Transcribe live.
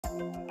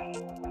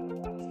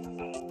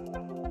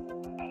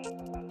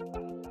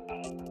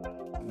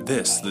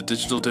The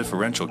Digital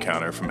Differential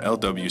Counter from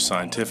LW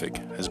Scientific,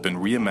 has been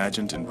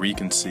reimagined and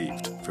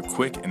reconceived for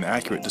quick and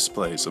accurate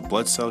displays of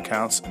blood cell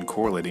counts and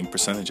correlating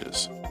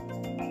percentages.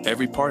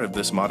 Every part of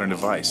this modern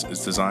device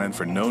is designed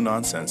for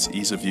no-nonsense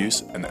ease of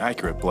use and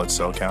accurate blood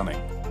cell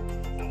counting.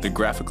 The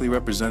graphically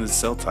represented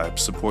cell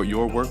types support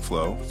your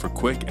workflow for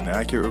quick and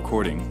accurate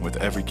recording with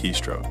every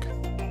keystroke.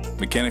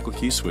 Mechanical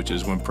key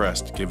switches, when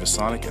pressed, give a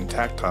sonic and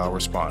tactile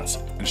response,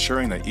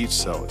 ensuring that each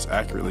cell is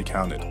accurately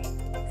counted,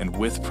 and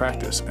with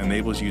practice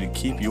enables you to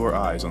keep your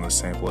eyes on the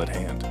sample at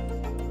hand.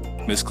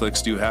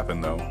 Misclicks do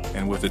happen though,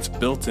 and with its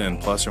built-in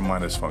plus or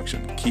minus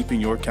function, keeping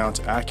your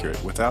counts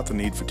accurate without the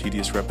need for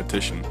tedious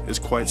repetition is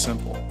quite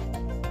simple.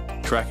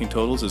 Tracking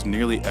totals is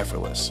nearly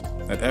effortless.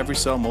 At every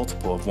cell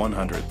multiple of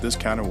 100, this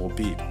counter will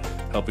beep,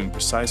 helping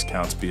precise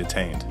counts be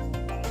attained.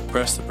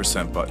 Press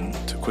the % button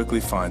to quickly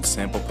find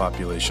sample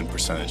population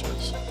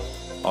percentages.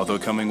 Although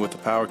coming with a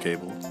power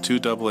cable, 2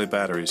 AA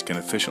batteries can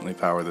efficiently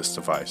power this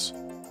device,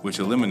 which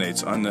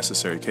eliminates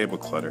unnecessary cable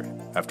clutter.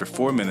 After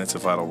 4 minutes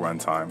of idle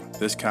runtime,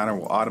 this counter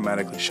will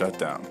automatically shut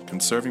down,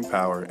 conserving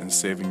power and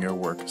saving your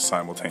work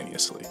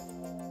simultaneously.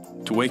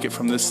 To wake it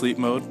from this sleep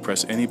mode,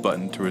 press any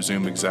button to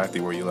resume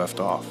exactly where you left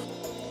off.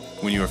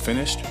 When you are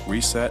finished,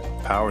 reset,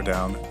 power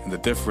down, and the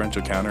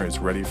differential counter is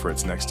ready for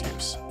its next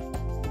use.